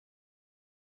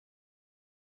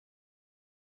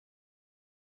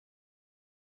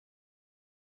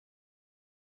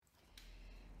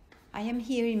I am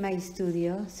here in my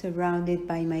studio, surrounded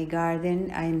by my garden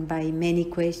and by many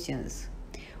questions.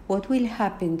 What will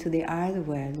happen to the art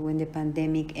world when the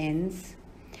pandemic ends?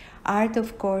 Art,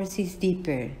 of course, is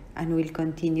deeper and will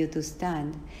continue to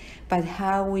stand, but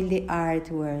how will the art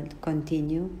world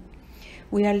continue?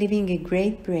 We are living a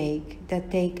great break that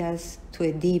takes us to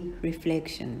a deep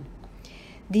reflection.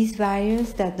 This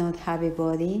virus does not have a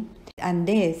body, and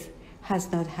death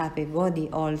has not have a body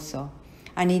also,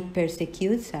 and it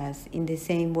persecutes us in the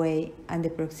same way, and the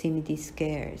proximity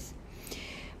scares.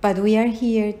 But we are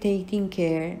here taking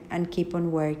care and keep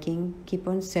on working, keep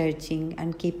on searching,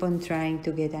 and keep on trying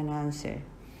to get an answer.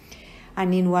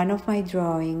 And in one of my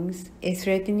drawings, a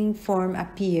threatening form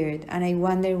appeared, and I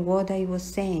wondered what I was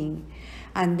saying.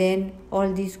 And then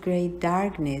all this great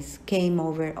darkness came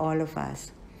over all of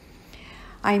us.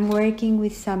 I'm working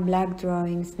with some black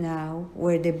drawings now,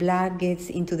 where the black gets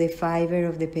into the fiber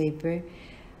of the paper,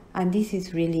 and this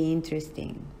is really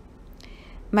interesting.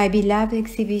 My beloved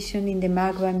exhibition in the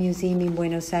Magba Museum in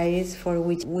Buenos Aires, for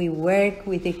which we worked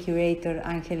with the curator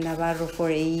Angel Navarro for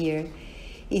a year,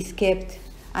 is kept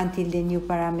until the new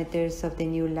parameters of the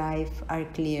new life are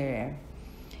clearer.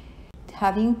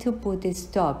 Having to put a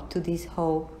stop to this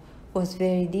hope was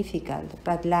very difficult,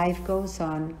 but life goes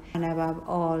on, and above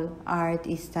all, art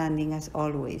is standing as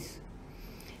always.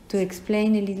 To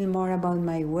explain a little more about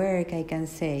my work, I can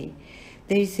say,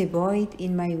 there is a void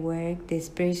in my work, the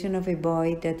expression of a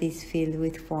void that is filled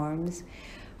with forms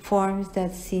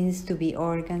that seem to be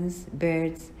organs,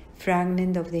 birds,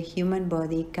 fragments of the human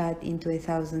body cut into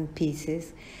 1,000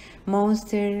 pieces,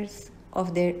 monsters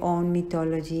of their own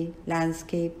mythology,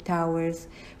 landscape, towers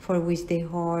for which the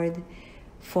horde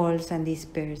falls and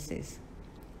disperses,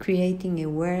 creating a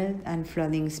world and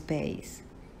flooding space.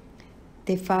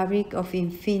 The fabric of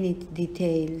infinite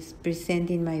details present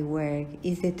in my work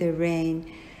is the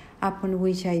terrain upon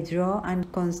which I draw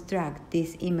and construct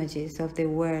these images of the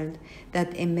world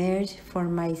that emerge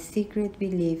from my secret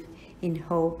belief in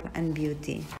hope and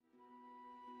beauty.